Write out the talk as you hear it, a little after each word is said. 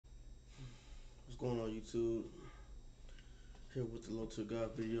going on YouTube? Here with the Low to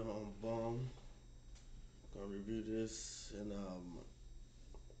God video on Bomb. Gonna review this and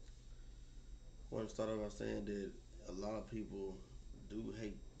want to start off by saying that a lot of people do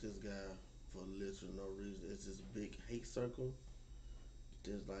hate this guy for literally no reason. It's this big hate circle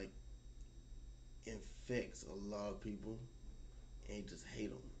that like infects a lot of people and just hate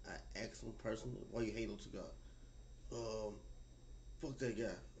him. I asked him personally, why you hate him to God? Fuck that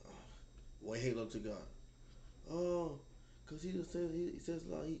guy. Why you hate him to God? Oh, cause he just says he says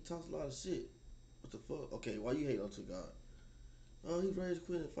a lot. He talks a lot of shit. What the fuck? Okay, why you hate unto God? Oh, he raised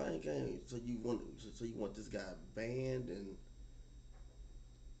quit in fighting game. So you want this guy banned and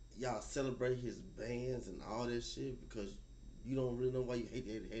y'all celebrate his bans and all that shit because you don't really know why you hate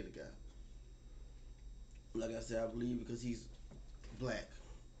a guy. Like I said, I believe because he's black.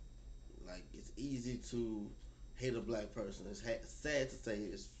 Like it's easy to hate a black person. It's sad to say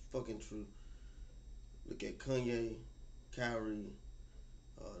it's fucking true. Look at Kanye, Kyrie,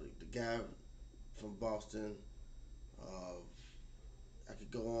 the guy from Boston. I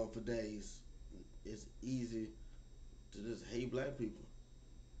could go on for days. It's easy to just hate black people,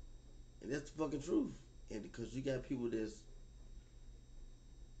 and that's the fucking truth. And because you got people that's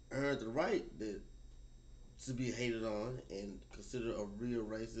earned the right that to be hated on and considered a real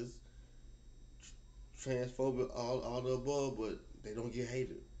racist, transphobic, all the above, but they don't get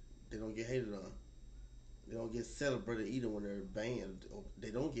hated. They don't get hated on. They don't get celebrated either when they're banned. They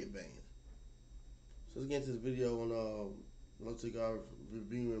don't get banned. So let's get into this video on let's take our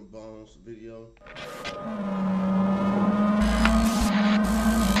reviewing Bomb's video.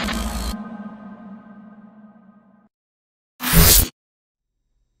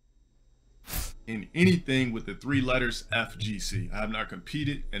 In anything with the three letters FGC. I have not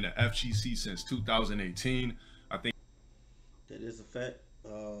competed in the FGC since 2018. I think that is a fact.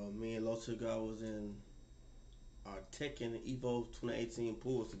 Me and Low Cigar was in our Tekken Evo 2018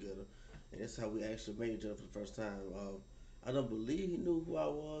 pools together, and that's how we actually made each other for the first time. I don't believe he knew who I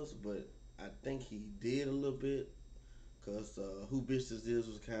was, but I think he did a little bit, cause Who Bitch This Is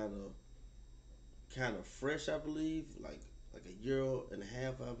was kind of fresh, I believe, like a year and a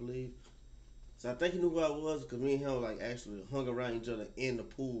half, I believe. So I think he knew who I was, cause me and him like actually hung around each other in the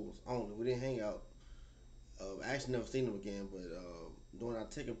pools only. We didn't hang out. I actually never seen him again, but during our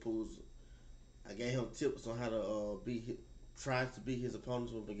Tekken pools, I gave him tips on how to try to beat his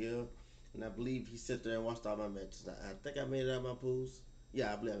opponents with Miguel. And I believe he sat there and watched all my matches. I think I made it out of my pools.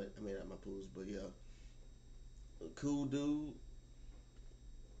 Yeah, I believe I made it out of my pools. But yeah, a cool dude.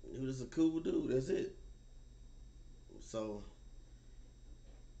 He was a cool dude. That's it. So,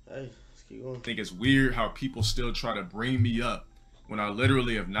 hey, let's keep going. I think it's weird how people still try to bring me up when I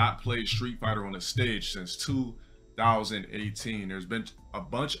literally have not played Street Fighter on a stage since 2018. There's been a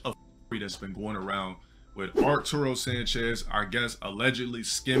bunch of that's been going around with Arturo Sanchez, I guess, allegedly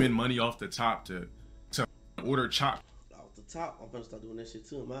skimming money off the top to order chop off the top. I'm gonna start doing that shit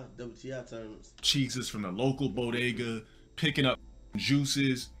too in my WTI tournaments. Cheeses from the local bodega, picking up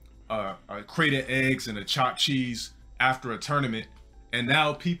juices, a crate of eggs and a chopped cheese after a tournament. And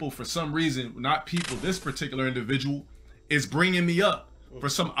now people, for some reason, not people, this particular individual is bringing me up for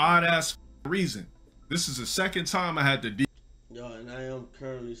some odd ass reason. This is the second time I had to deal. Yo, and I am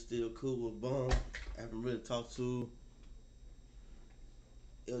currently still cool with Bomb. I haven't really talked to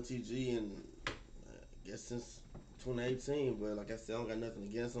LTG in I guess since 2018, but like I said, I don't got nothing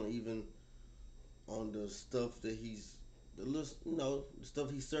against him, even on the stuff that the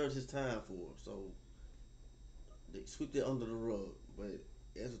stuff he served his time for. So they swept it under the rug. But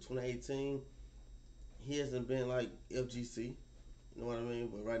as of 2018, he hasn't been like FGC. You know what I mean?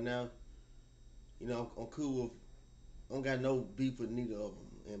 But right now, I'm cool with. I don't got no beef with neither of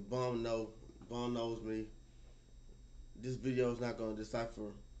them, and Bomb knows me. This video is not gonna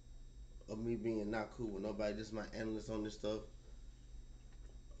decipher of me being not cool with nobody. This is my analyst on this stuff.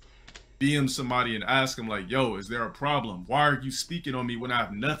 DM somebody and ask them like, yo, is there a problem? Why are you speaking on me when I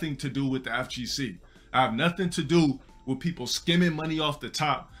have nothing to do with the FGC? I have nothing to do with people skimming money off the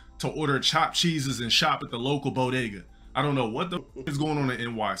top to order chopped cheeses and shop at the local bodega. I don't know what the is going on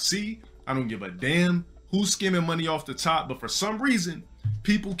in NYC. I don't give a damn who's skimming money off the top, but for some reason,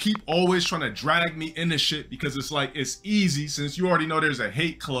 people keep always trying to drag me into shit because it's like, it's easy since you already know there's a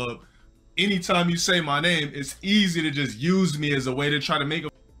hate club. Anytime you say my name, it's easy to just use me as a way to try to make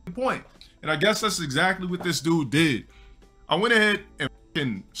a point. And I guess that's exactly what this dude did. I went ahead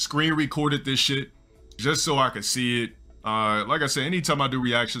and screen recorded this shit just so I could see it. Like I said, anytime I do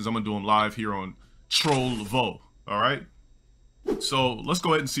reactions, I'm gonna do them live here on Troll Vo. All right. So let's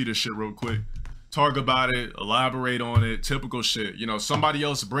go ahead and see this shit real quick. Talk about it, elaborate on it, typical shit. Somebody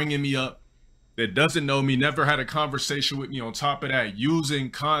else bringing me up that doesn't know me, never had a conversation with me. On top of that,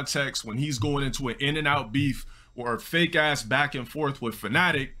 using context when he's going into an in and out beef or a fake ass back and forth with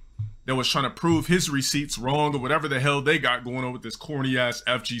Fnatic that was trying to prove his receipts wrong or whatever the hell they got going on with this corny ass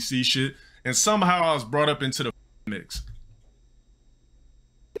FGC shit. And somehow I was brought up into the mix.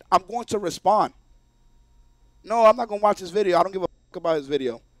 I'm going to respond. No, I'm not going to watch his video. I don't give a fuck about his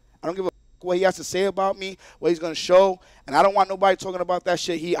video. I don't give a fuck what he has to say about me, what he's going to show. And I don't want nobody talking about that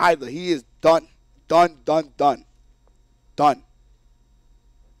shit either. He is done. Done.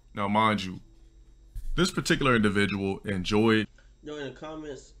 Now, mind you, this particular individual enjoyed. Yo, in the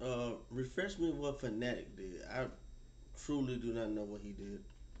comments, refresh me what Fnatic did. I truly do not know what he did.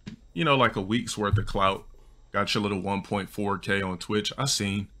 You know, like a week's worth of clout. Got your little 1.4K on Twitch. I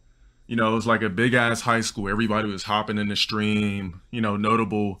seen. You know, it was like a big ass high school. Everybody was hopping in the stream. You know,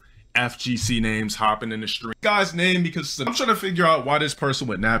 notable FGC names hopping in the stream. Guy's name, because I'm trying to figure out why this person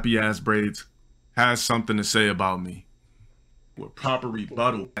with nappy ass braids has something to say about me. With proper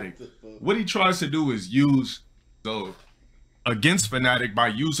rebuttal. What he tries to do is use against Fnatic by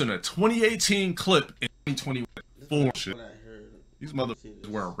using a 2018 clip in 2024 shit. These motherfuckers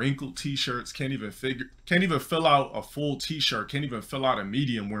wearing wrinkled t-shirts, can't even fill out a full t-shirt, can't even fill out a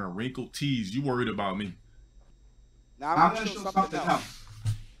medium wearing wrinkled tees. You worried about me? Now I'm gonna show something else.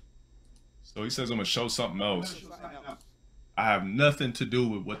 So he says I'm gonna show something else. I have nothing to do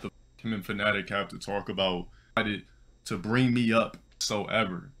with what the him and Fnatic have to talk about to bring me up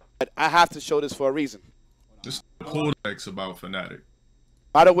whatsoever. I have to show this for a reason. Just cool text about Fnatic.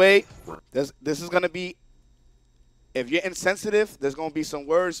 By the way, this is gonna be. If you're insensitive, there's going to be some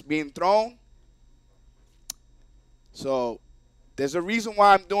words being thrown. So there's a reason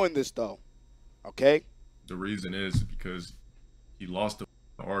why I'm doing this, though. Okay? The reason is because he lost the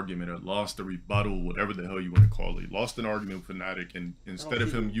argument or lost the rebuttal, whatever the hell you want to call it. He lost an argument with Fnatic, and instead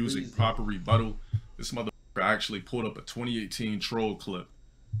of him using proper rebuttal, this motherfucker actually pulled up a 2018 troll clip.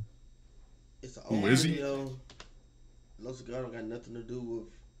 It's an Who is he? Los Gato got nothing to do with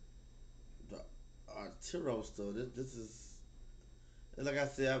Arturo stuff. This is, like I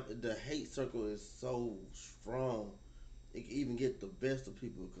said, the hate circle is so strong. It can even get the best of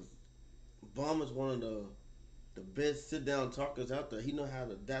people because Bomb is one of the best sit down talkers out there. He know how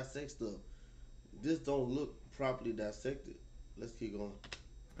to dissect stuff. This don't look properly dissected. Let's keep going.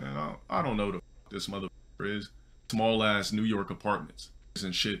 And I don't know who this motherfucker is. Small ass New York apartments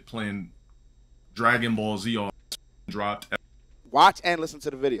and shit playing Dragon Ball Z on dropped. Watch and listen to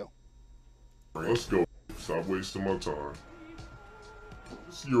the video. Let's go. Stop wasting my time.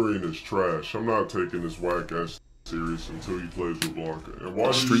 This urine is trash. I'm not taking this whack ass serious until he plays with Blanca. And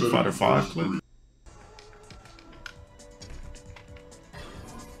why Street Fighter 5 clip?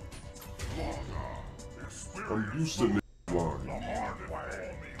 I'm used to niggas lying.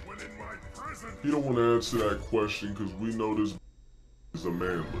 He don't want to answer that question because we know this is a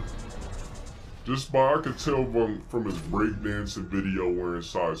manlet. Just by, I could tell from his breakdancing video wearing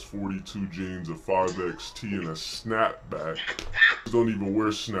size 42 jeans, a 5XT, and a snapback. He don't even wear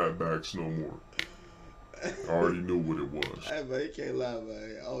snapbacks no more. I already knew what it was. Hey, man, you can't lie,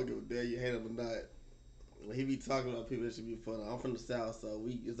 man. I don't give a damn you hate him or not. When he be talking about people, it should be funny. I'm from the South, so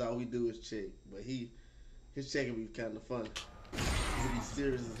it's all we do is check. But his check can be kind of funny. He be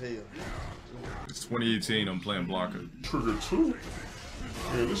serious as hell. It's 2018, I'm playing Blanca. Trigger 2?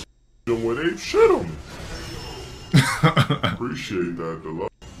 Man, this done went ape shit on me. Appreciate that, the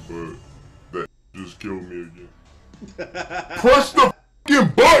love, but that just killed me again. Press the fucking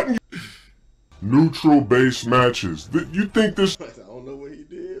button! Neutral base matches. You think this I don't know what he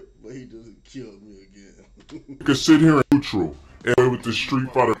did, but he just killed me again. could sit here in neutral and play with the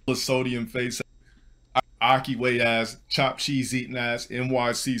Street Fighter? Sodium face, Aki way ass, chopped cheese eating ass,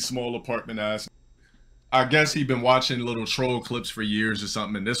 NYC small apartment ass. I guess he'd been watching little troll clips for years or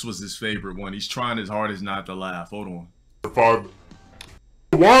something, and this was his favorite one. He's trying his hardest not to laugh. Hold on.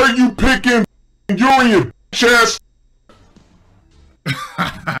 Why are you picking Urian, bitch ass?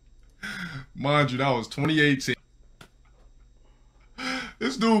 Mind you, that was 2018.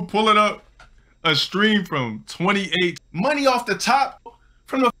 This dude pulling up a stream from 2018. Money off the top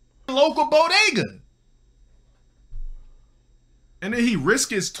from the local bodega. And then he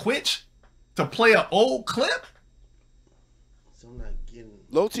risked his Twitch to play an old clip? So I'm not getting.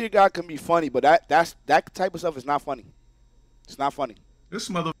 Low tier guy can be funny, but that type of stuff is not funny. It's not funny. This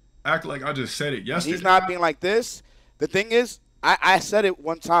mother act like I just said it yesterday. He's not being like this. The thing is, I said it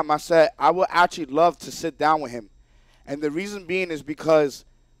one time. I said I would actually love to sit down with him. And the reason being is because,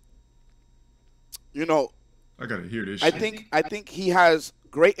 you know, I gotta hear this I shit. think he has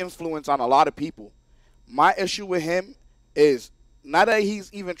great influence on a lot of people. My issue with him is not that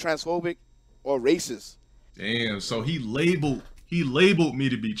he's even transphobic. or racist. Damn, so he labeled me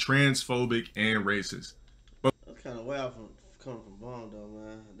to be transphobic and racist. That's kind of wild from coming from Bomb though,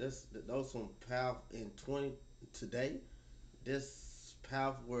 man. Those some powerful in 20 today. This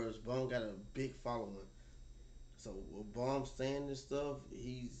powerful words. Bomb got a big following. So with Bomb saying this stuff,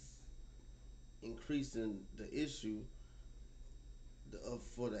 he's increasing the issue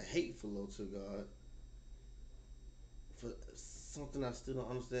for the hate for Low to God. For something I still don't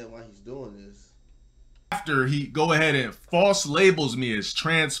understand why he's doing this. After he go ahead and false labels me as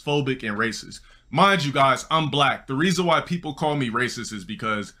transphobic and racist. Mind you guys, I'm black. The reason why people call me racist is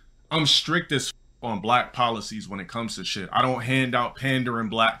because I'm strict as on black policies when it comes to shit. I don't hand out pandering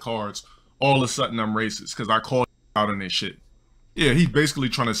black cards. All of a sudden I'm racist because I call out on this shit. Yeah, he's basically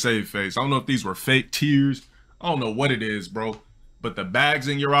trying to save face. I don't know if these were fake tears. I don't know what it is, bro. But the bags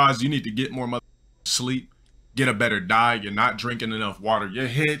in your eyes, you need to get more sleep. Get a better diet. You're not drinking enough water. Your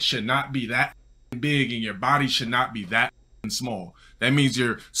head should not be that big and your body should not be that small. That means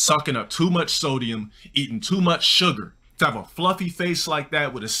you're sucking up too much sodium, eating too much sugar. To have a fluffy face like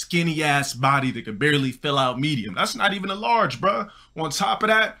that with a skinny ass body that could barely fill out medium. That's not even a large, bruh. On top of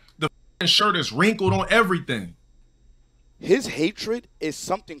that, the shirt is wrinkled on everything. His hatred is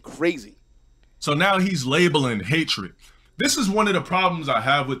something crazy. So now he's labeling hatred. This is one of the problems I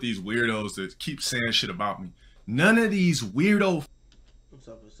have with these weirdos that keep saying shit about me. None of these weirdo.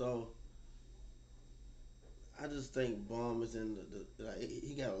 So I just think Bomb is in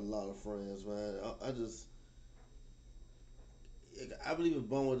he got a lot of friends, man. I believe if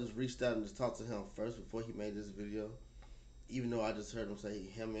Bomb would just reached out and just talked to him first before he made this video, even though I just heard him say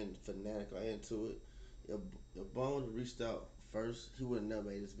him and Fanatic are into it, if Bomb would have reached out first, he would have never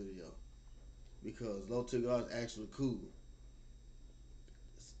made this video. Because Low to God is actually cool.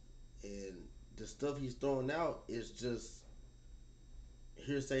 And the stuff he's throwing out is just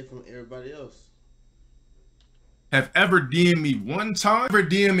hearsay from everybody else. Have ever DM'd me one time? Ever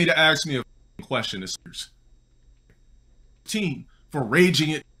DM'd me to ask me a question? Team for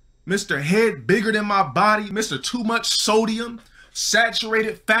raging it. Mr. Head bigger than my body. Mr. Too much sodium,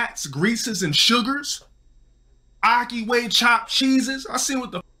 saturated fats, greases, and sugars. Aki way chopped cheeses. I seen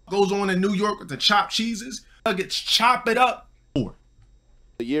what the goes on in New York with the chopped cheeses. Nuggets, chop it up.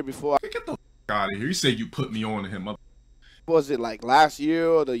 The year before. Get the out of here. You said you put me on to him. Was it like last year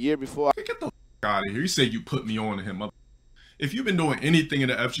or the year before? Get the out of here. You said you put me on to him. If you've been doing anything in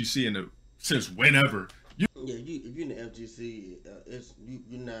the FGC since whenever. If you're in the FGC,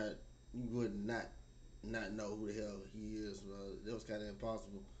 you would not know who the hell he is, bro. That was kind of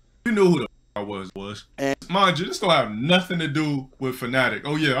impossible. You knew who the I was. And mind you, this don't have nothing to do with Fanatic.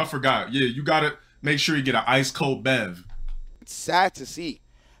 Oh yeah, I forgot. Yeah, you gotta make sure you get an ice cold bev. It's sad to see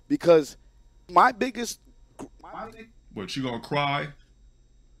because my biggest. What, you gonna cry?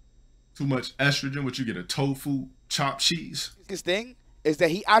 Too much estrogen? What, you get a tofu chopped cheese? Biggest thing is that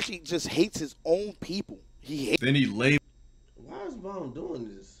he actually just hates his own people. Then he labeled. Why is Bomb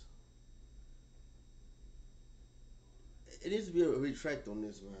doing this? It needs to be a retract on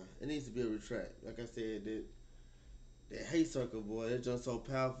this, man. It needs to be a retract. Like I said, that hate circle, boy, it's just so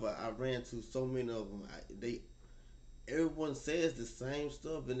powerful. I ran to so many of them. Everyone says the same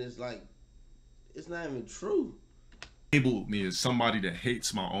stuff, and it's like, it's not even true. Labeled me as somebody that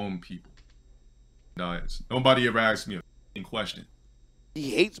hates my own people. Nobody ever asked me a question. He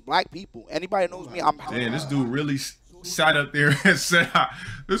hates black people. Anybody knows me, I'm. Damn, this dude really sat up there and said, I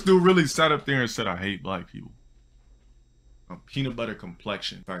hate black people. A peanut butter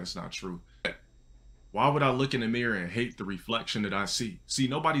complexion. That's not true. Why would I look in the mirror and hate the reflection that I see? See,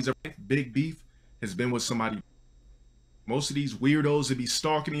 nobody's ever big beef has been with somebody. Most of these weirdos that be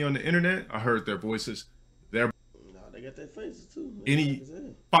stalking me on the internet, I heard their voices. They got their faces too. Any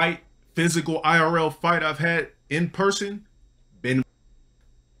fight, physical IRL fight I've had in person, been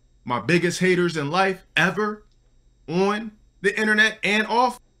my biggest haters in life ever on the internet and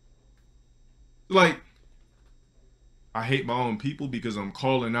off. Like, I hate my own people because I'm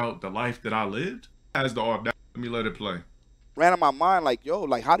calling out the life that I lived. As the audacity, let me let it play. Ran in my mind like, yo,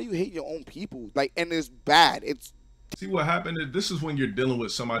 like, how do you hate your own people? Like, and it's bad. It's. See what happened? This is when you're dealing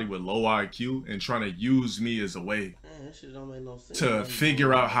with somebody with low IQ and trying to use me as a way that shit don't make no sense. To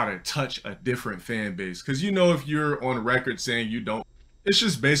figure out how to touch a different fan base. Because you know, if you're on record saying you don't, it's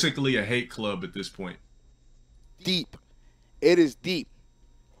just basically a hate club at this point. Deep. It is deep.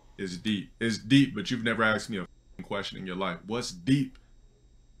 It's deep. It's deep, but you've never asked me a question in your life. What's deep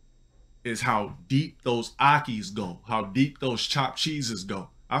is how deep those Akis go, how deep those chopped cheeses go.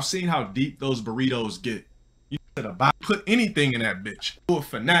 I've seen how deep those burritos get. You could have put anything in that bitch. A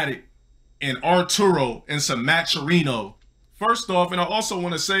Fanatic and Arturo and some Macherino First off, and I also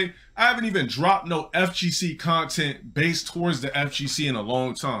want to say, I haven't even dropped no FGC content based towards the FGC in a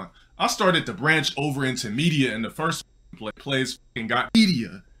long time. I started to branch over into media in the first place and got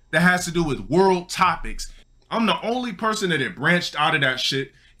media that has to do with world topics. I'm the only person that had branched out of that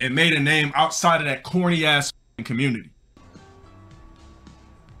shit and made a name outside of that corny ass community.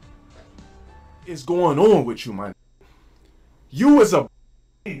 Is going on with you, man? You as a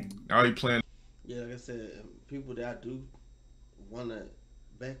Now you playing. Yeah, like I said, people that I do wanna.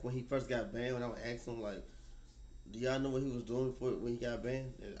 Back when he first got banned, when I would ask him like, "Do y'all know what he was doing for when he got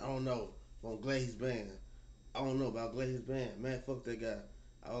banned?" And I don't know. But I'm glad he's banned. I don't know, but I'm glad he's banned. Man, fuck that guy.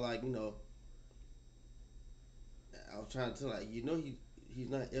 I was like, I was trying to tell like, he's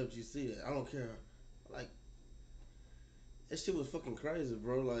not FGC. I don't care. Like that shit was fucking crazy,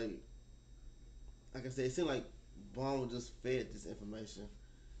 bro. Like I said, it seemed like Bond just fed this information.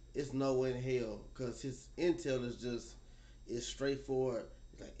 It's no way in hell because his intel is straightforward.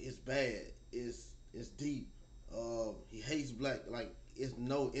 Like it's bad. It's deep. He hates black. Like it's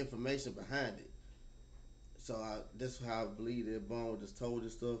no information behind it. So that's how I believe that Bond just told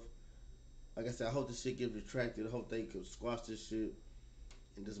this stuff. Like I said, I hope this shit gets retracted. I hope they could squash this shit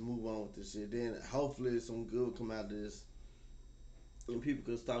and just move on with this shit. Then hopefully some good come out of this, and people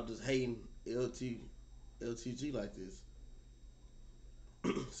could stop just hating LTG like this.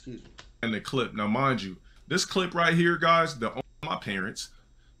 Excuse me. And the clip. Now, mind you, this clip right here, guys, my parents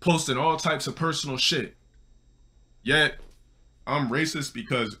posting all types of personal shit. Yet, I'm racist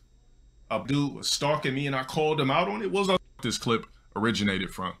because a dude was stalking me and I called him out on it. Was this clip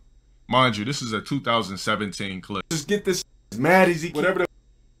originated from? Mind you, this is a 2017 clip. just get this as mad as he can. Whatever.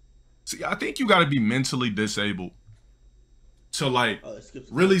 See, I think you got to be mentally disabled to like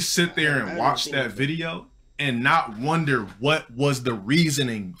really sit there and watch that video and not wonder what was the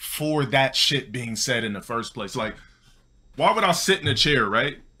reasoning for that shit being said in the first place. Like, why would I sit in a chair,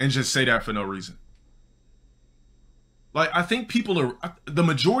 right, and just say that for no reason? Like, I think the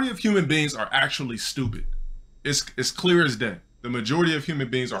majority of human beings are actually stupid. It's clear as day. The majority of human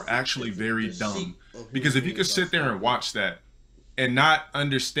beings are actually very dumb. Because if you could sit there and watch that and not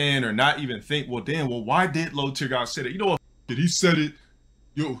understand or not even think, well, damn, why did Low Tier God say that? You know what? He said it.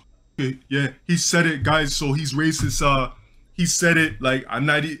 Yo, yeah, he said it, guys. So he's racist. He said it. Like, I'm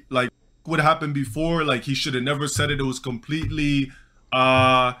not like what happened before. Like, he should have never said it. It was completely.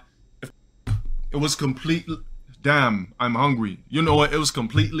 It was completely. Damn, I'm hungry. You know what? It was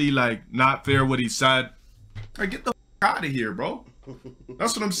completely like not fair what he said. Like, get the out of here, bro.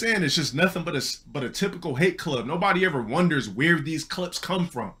 That's what I'm saying. It's just nothing but a typical hate club. Nobody ever wonders where these clips come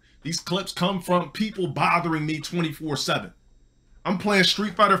from. These clips come from people bothering me 24/7. I'm playing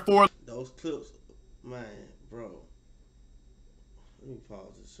Street Fighter 4. Those clips, man, bro. Let me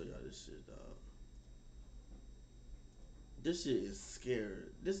pause and show y'all this shit, dog. This shit is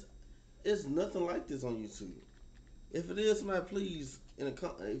scary. This is nothing like this on YouTube. If it is, man, please,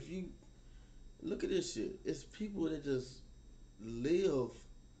 if you look at this shit, it's people that just live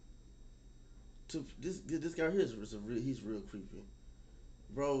to this guy here. He's real creepy,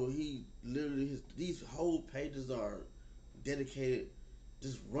 bro. He literally these whole pages are dedicated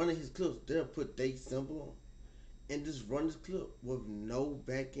just running his clips. They'll put their symbol on and just run this clip with no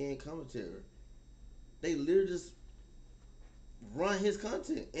back end commentary. They literally just run his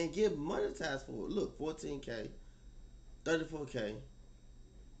content and get monetized for it. Look, 14K, 34K,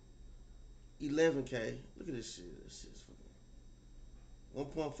 11K. Look at this shit. This shit's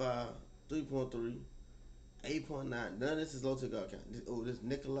fucking 1.5, 3.3, 8.9. None of this is low to God count. This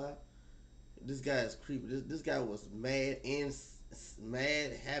Nikolai. This guy is creepy. This guy was mad,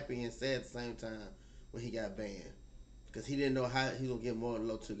 happy, and sad at the same time when he got banned because he didn't know how he gonna get more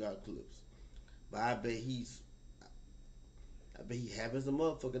low to God clips. But I bet he happy as a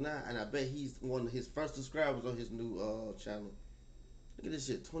motherfucker now, and I bet he's one of his first subscribers on his new channel. Look at this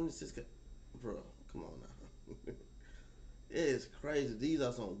shit, 26K, bro. Come on now. It is crazy. These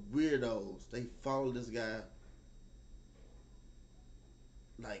are some weirdos. They follow this guy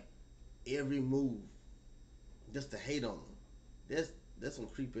like every move just to hate on him. That's some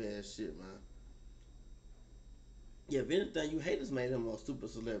creepy ass shit, man. Yeah, if anything, you haters made him a super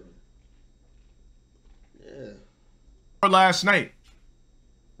celebrity. Yeah. Last night,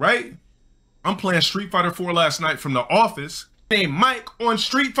 right? I'm playing Street Fighter 4 last night from The Office. Named Mike on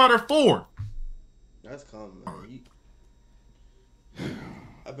Street Fighter 4. That's common, man.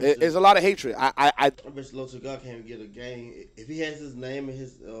 There's a lot of hatred. I bet Low to God can't even get a game if he has his name and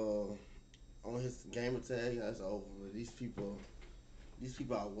his on his gamer tag. That's over. These people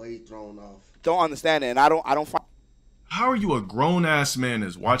are way thrown off. don't understand it, and I don't find. How are you a grown-ass man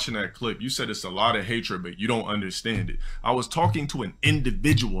that's watching that clip? You said it's a lot of hatred, but you don't understand it. I was talking to an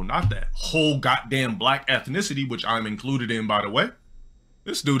individual, not that whole goddamn black ethnicity, which I'm included in, by the way.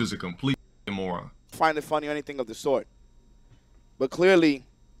 This dude is a complete moron. Find it funny or anything of the sort. But clearly,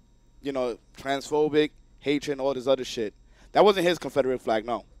 you know, transphobic, hatred, and all this other shit. That wasn't his Confederate flag,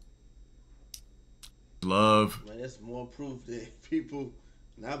 no. Love. Man, that's more proof that people,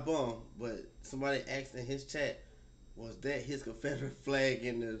 not bum, but somebody asked in his chat, was that his Confederate flag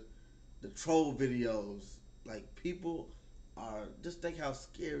in the troll videos? Like, people are, just think how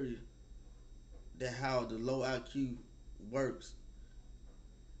scary that how the low IQ works.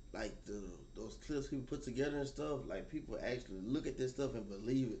 Like, those clips people put together and stuff, like, people actually look at this stuff and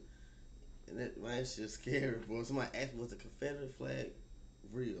believe it. And that, man, it's just scary, bro. Somebody asked, was the Confederate flag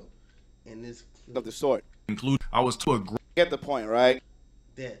real? And this clip Of the sort. I was to agree. Get the point, right?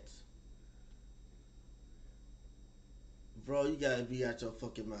 that, bro, you gotta be out your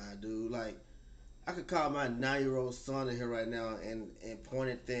fucking mind, dude. Like, I could call my 9-year-old son in here right now and point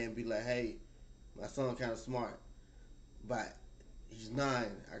at them and be like, hey, my son kind of smart, but he's 9.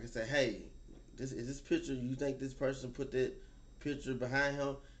 I can say, hey, this is this picture, you think this person put that picture behind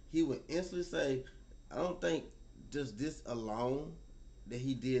him? He would instantly say, I don't think just this alone that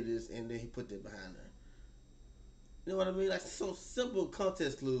he did this and then he put that behind her. You know what I mean? Like, so simple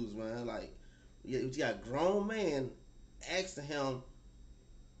context clues, man. Like, you got a grown man asking him,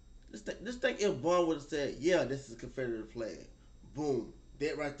 just think if Bond would have said, yeah, this is a Confederate flag. Boom.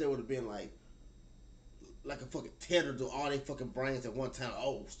 That right there would have been like a fucking terror to all their fucking brains at one time.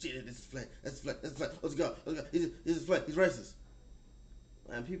 Oh, shit, this is flag. That's flag. That's flag. Let's go. He's a flag. He's racist.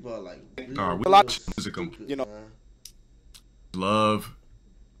 Man, people are like, Stupid, you know, man. Love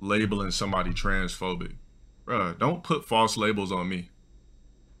labeling somebody transphobic. Bruh, don't put false labels on me.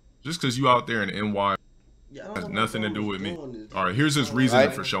 Just because you out there in NY Yeah, I don't has know why nothing to Bond do was with me. doing this. All right, here's his reasoning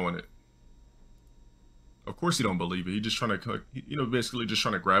Right. for showing it. Of course he don't believe it. He just trying to, you know, basically just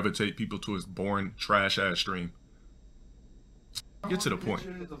trying to gravitate people to his boring, trash-ass stream. Get to the point.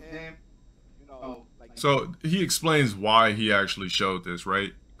 So he explains why he actually showed this,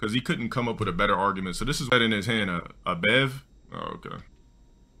 right? Because he couldn't come up with a better argument. So this is right in his hand, a Bev. Oh, okay.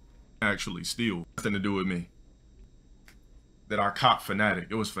 Actually steal. Nothing to do with me. That I caught Fnatic.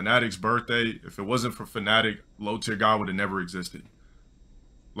 It was Fnatic's birthday. If it wasn't for Fnatic, low tier guy would have never existed.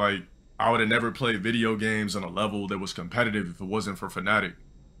 Like, I would have never played video games on a level that was competitive if it wasn't for Fnatic.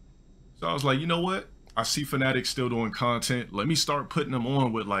 So I was like, you know what? I see Fnatic still doing content. Let me start putting them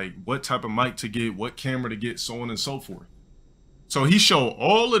on with like what type of mic to get, what camera to get, so on and so forth. So he showed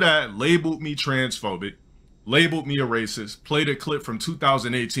all of that, labeled me transphobic, labeled me a racist, played a clip from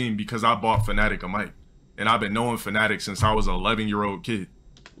 2018 because I bought Fnatic a mic. And I've been knowing Fnatic since I was an 11-year-old kid.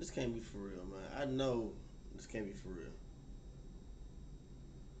 This can't be for real, man. I know this can't be for real.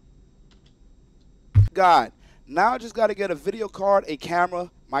 God. Now I just got to get a video card, a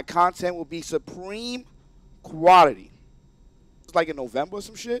camera. My content will be supreme quality. It's like in November or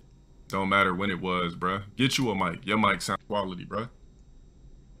some shit. Don't matter when it was, bruh. Get you a mic. Your mic sound quality, bruh.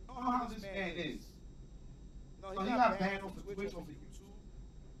 How this man is. No, he's not banned off the Twitch, off the YouTube.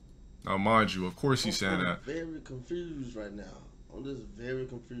 Now, mind you, of course he's saying I'm that. very confused right now. I'm just very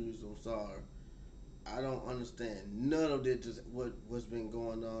confused. I'm sorry. I don't understand none of it. Just what's been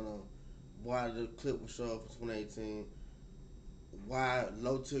going on why the clip was shown for 2018. Why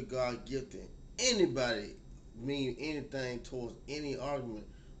low to God gifting anybody mean anything towards any argument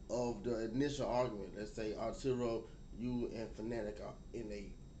of the initial argument. Let's say Arturo, you and Fnatic are in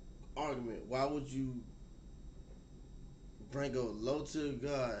a argument. Why would you bring a low to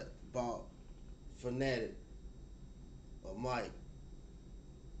God about Fnatic or Mike?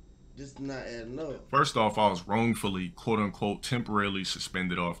 Just not adding up. First off, I was wrongfully, quote unquote, temporarily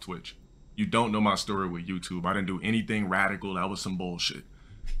suspended off Twitch. You don't know my story with YouTube. I didn't do anything radical. That was some bullshit.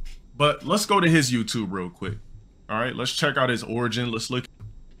 But let's go to his YouTube real quick. All right, let's check out his origin. Let's look,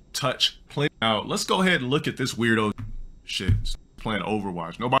 touch, play out. Let's go ahead and look at this weirdo shit. Playing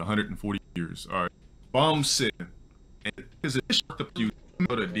Overwatch. Nobody 140 years. All right. Bum sitting. And his you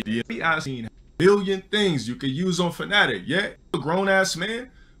go to DDM. I seen a million things you could use on Fnatic. Yeah, a grown ass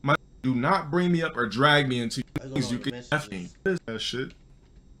man. Do not bring me up or drag me into things you can that shit.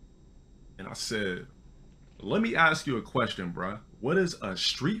 And I said, let me ask you a question, bruh. What does a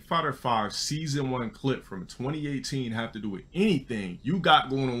Street Fighter V Season 1 clip from 2018 have to do with anything you got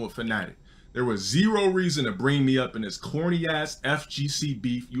going on with Fnatic? There was zero reason to bring me up in this corny ass FGC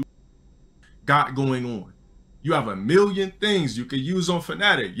beef you got going on. You have a million things you could use on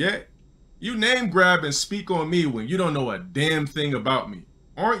Fnatic, yeah? You name grab and speak on me when you don't know a damn thing about me.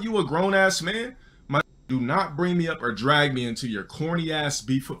 Aren't you a grown ass man? Do not bring me up or drag me into your corny ass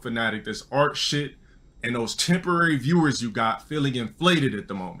beef with Fanatic, this art shit, and those temporary viewers you got feeling inflated at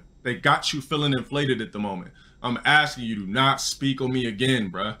the moment. They got you feeling inflated at the moment. I'm asking you, do not speak on me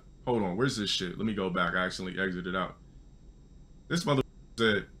again, bruh. Hold on, where's this shit? Let me go back. I accidentally exited out. This mother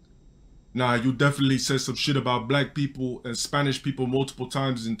said, nah, you definitely said some shit about black people and Spanish people multiple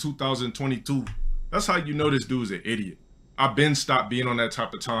times in 2022. That's how you know this dude's an idiot. I've been stopped being on that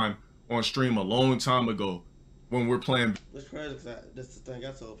type of time on stream a long time ago when we're playing. It's crazy because that's the thing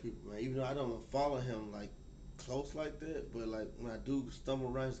I told people, man. Even though I don't follow him like close like that, but like when I do stumble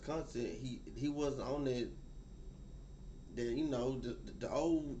around his content, he wasn't on that. That you know the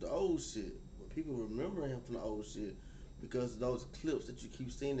old shit. But people remember him from the old shit because those clips that you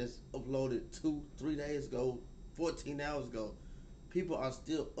keep seeing that's uploaded 2-3 days ago, 14 hours ago. People are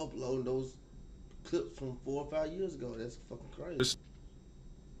still uploading those clips from 4 or 5 years ago. That's fucking crazy.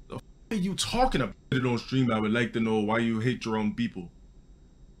 The f are you talking about it on stream? I would like to know why you hate your own people.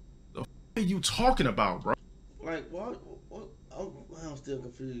 The f are you talking about, bro? Like, what? I'm still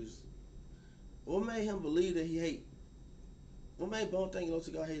confused. What made him believe that he hate? What made Bone think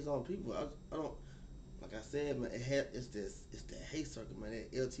Lotigar hates his own people? I don't. Like I said, man, it's the hate circle, man.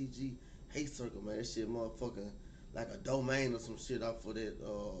 That LTG hate circle, man. That shit, motherfucking like a domain or some shit off of that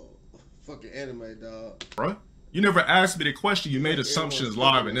fucking anime, dog. Bruh, you never asked me the question. You made assumptions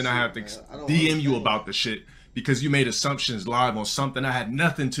live, and then I have to DM you about the shit because you made assumptions live on something I had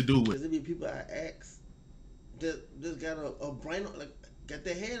nothing to do with. Cause there be people I ask that just got a brain on, like got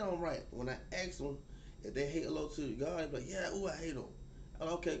their head on right. When I ask them if they hate Hello to God, they be like, yeah, ooh, I hate them.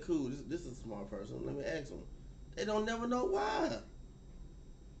 Oh, okay, cool. This is a smart person. Let me ask them. They don't never know why.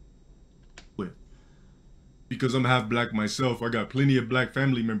 Because I'm half black myself, I got plenty of black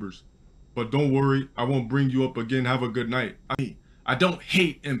family members. But don't worry, I won't bring you up again. Have a good night. I don't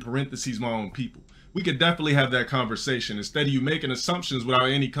hate, in parentheses, my own people. We could definitely have that conversation instead of you making assumptions without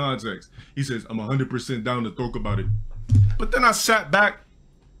any context. He says, I'm 100% down to talk about it. But then I sat back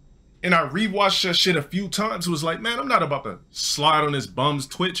and I rewatched that shit a few times. It was like, man, I'm not about to slide on this bum's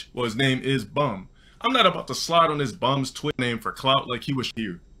Twitch. Well, his name is Bum. I'm not about to slide on this bum's Twitch name for clout like he was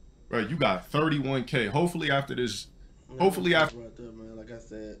here. Right, you got 31K. Hopefully after this, hopefully after. Right there, man. Like I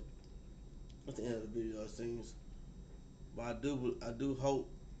said, at the end of the video, it seems. But I do hope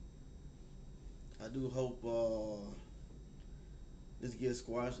this gets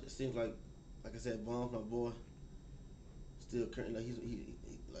squashed. It seems like I said, Bum's my boy. Still currently, like he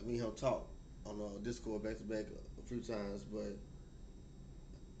like me and him talk on Discord back to back a few times, but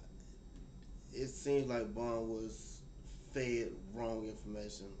it seems like Bum was fed wrong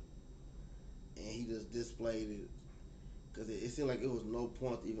information, and he just displayed it because it seemed like it was no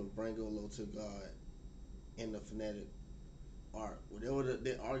point to even bring Olo to God in the Fanatic art. Whatever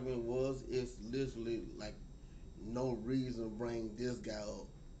the argument was, it's literally like no reason to bring this guy up.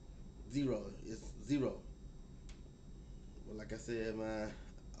 Zero. It's zero. But like I said, man,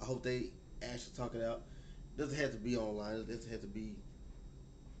 I hope they actually talk it out. It doesn't have to be online. It doesn't have to be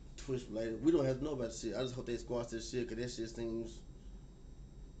Twitch related. We don't have to know about shit. I just hope they squash this shit because that shit seems,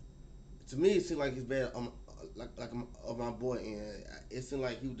 to me, it seems like it's bad. Like of my boy, and it seemed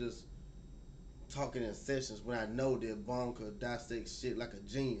like he was just talking in sessions when I know that Bone could dissect shit like a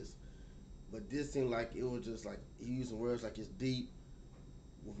genius. But this seemed like it was just like he using words like it's deep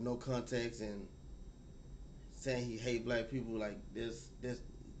with no context and saying he hate black people. Like that's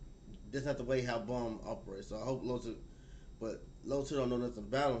not the way how Bum operates. So I hope Lotu, but Lotu don't know nothing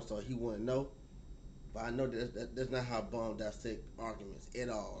about him, so he wouldn't know. But I know that's not how Bum dissect arguments at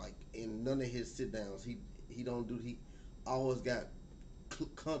all. Like in none of his sit downs, he don't do. He always got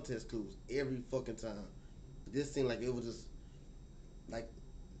context clues every fucking time. This seemed like it was just like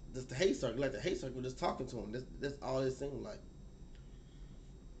just the hate circle. Like the hate circle was just talking to him. That's all it seemed like.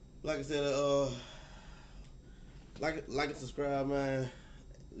 Like I said, like and subscribe, man.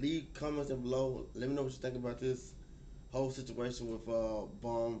 Leave comments down below. Let me know what you think about this whole situation with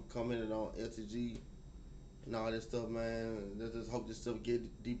Bomb commenting on LTG and all that stuff, man. Let's just hope this stuff get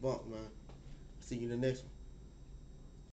debunked, man. See you in the next one.